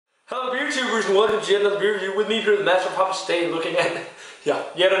beer tubers, and welcome to yet another beer review with me here at the Master of Papa Stay, looking at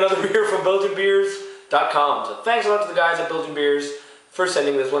yet another beer from BelgianBeers.com. So thanks a lot to the guys at Belgian Beers for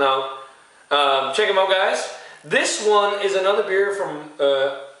sending this one out. Check them out, guys. This one is another beer from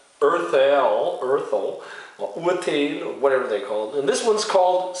Urthel, whatever they call it. And this one's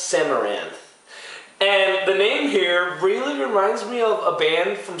called Samaranth. And the name here really reminds me of a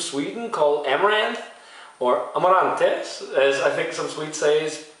band from Sweden called Amaranth, or Amarantes, as I think some Swedes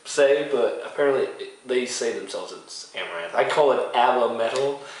say, but apparently they say themselves it's Amaranth. I call it ABBA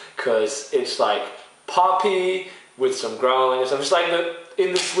metal because it's like poppy with some growling and stuff. It's like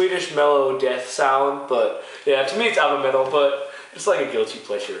in the Swedish mellow death sound, but yeah, to me it's ABBA metal, but it's like a guilty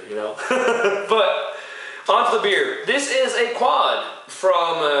pleasure, you know. But on to the beer. This is a quad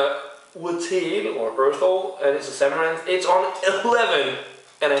from Urthel or Urthel, and it's a Samaranth. It's on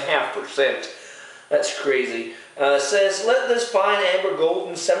 11.5%. That's crazy. It says, let this fine amber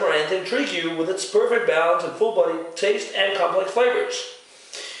golden Samaranth intrigue you with its perfect balance and full body taste and complex flavors.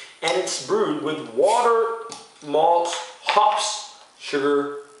 And it's brewed with water, malt, hops,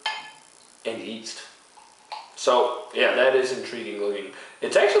 sugar, and yeast. So, yeah, that is intriguing looking.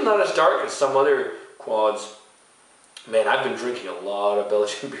 It's actually not as dark as some other quads. Man, I've been drinking a lot of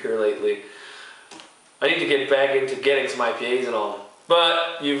Belgian beer lately. I need to get back into getting some IPAs and all.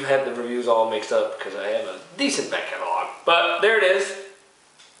 But you've had the reviews all mixed up because I have a decent back catalog. But there it is.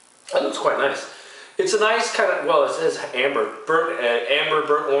 That looks quite nice. It's a nice kind of, well, it says amber, burnt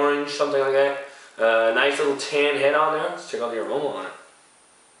orange, something like that. Nice little tan head on there. Let's check out the aroma on it.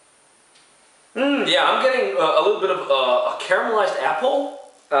 Yeah, I'm getting a little bit of a caramelized apple.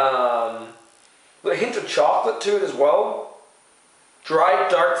 With a hint of chocolate to it as well. Dried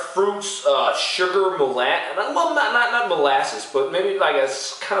dark fruits, sugar, molasses, well, not molasses, but maybe like a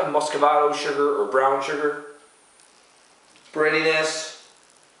kind of muscovado sugar or brown sugar. Breadiness,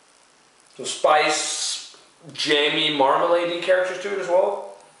 some spice, jammy, marmalade-y characters to it as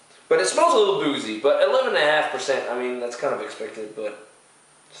well. But it smells a little boozy, but 11.5%, I mean, that's kind of expected, but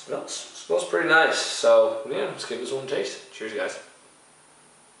it smells pretty nice. So, yeah, let's give this one a taste. Cheers, guys.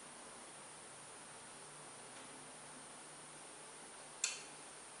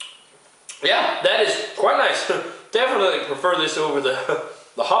 Yeah, that is quite nice. Definitely prefer this over the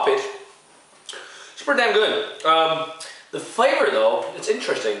Hoppage. It's pretty damn good. The flavor, though, it's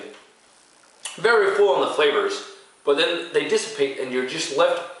interesting. Very full on the flavors, but then they dissipate and you're just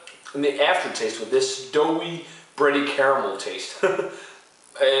left in the aftertaste with this doughy, bready caramel taste. And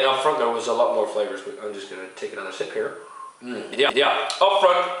up front there was a lot more flavors, but I'm just going to take another sip here. Yeah. Up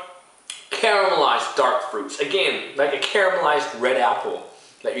front, caramelized dark fruits. Again, like a caramelized red apple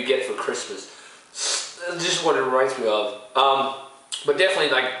that you get for Christmas. Just what it reminds me of. But definitely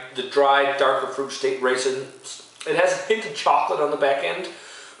like the dried, darker fruit state raisin. It has a hint of chocolate on the back end,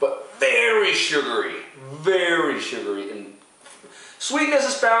 but very sugary. Very sugary. And sweetness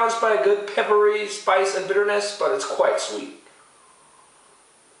is balanced by a good peppery spice and bitterness, but it's quite sweet.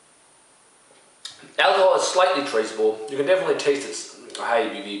 Alcohol is slightly traceable. You can definitely taste it's a high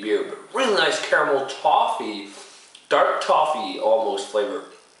ABV beer, but really nice caramel toffee. Dark toffee almost flavor.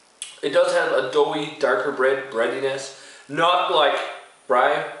 It does have a doughy, darker breadiness. Not like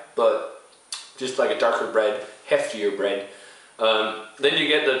rye, but just like a darker bread, heftier bread. Then you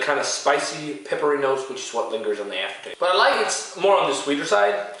get the kind of spicy, peppery notes, which is what lingers on the aftertaste. But I like it's more on the sweeter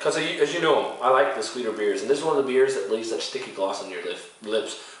side, because as you know, I like the sweeter beers. And this is one of the beers that leaves that sticky gloss on your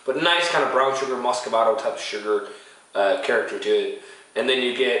lips. But nice kind of brown sugar, muscovado type of sugar character to it. And then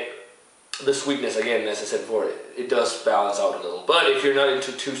you get the sweetness, again, as I said before, it does balance out a little. But if you're not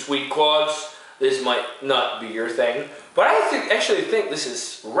into too sweet quads, this might not be your thing. But I actually think this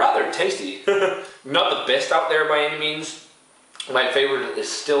is rather tasty. Not the best out there by any means. My favorite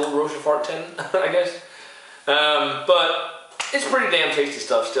is still Rochefort 10, I guess. But it's pretty damn tasty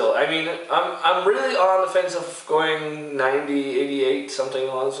stuff still. I mean, I'm really on the fence of going 90, 88, something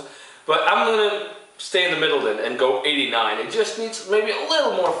along those. But I'm going to stay in the middle then and go 89. It just needs maybe a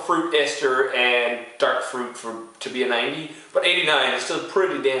little more fruit ester and dark fruit to be a 90, but 89 is still a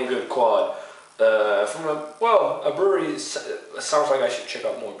pretty damn good quad. From a brewery sounds like I should check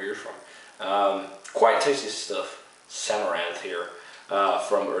out more beers from. Quite tasty stuff. Samaranth here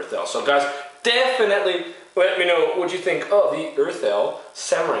from Urthel. So guys, definitely let me know what you think of the Urthel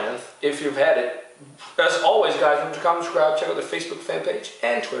Samaranth if you've had it. As always, guys, remember to comment, subscribe, check out the Facebook fan page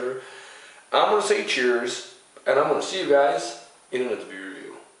and Twitter. I'm going to say cheers, and I'm going to see you guys in another video.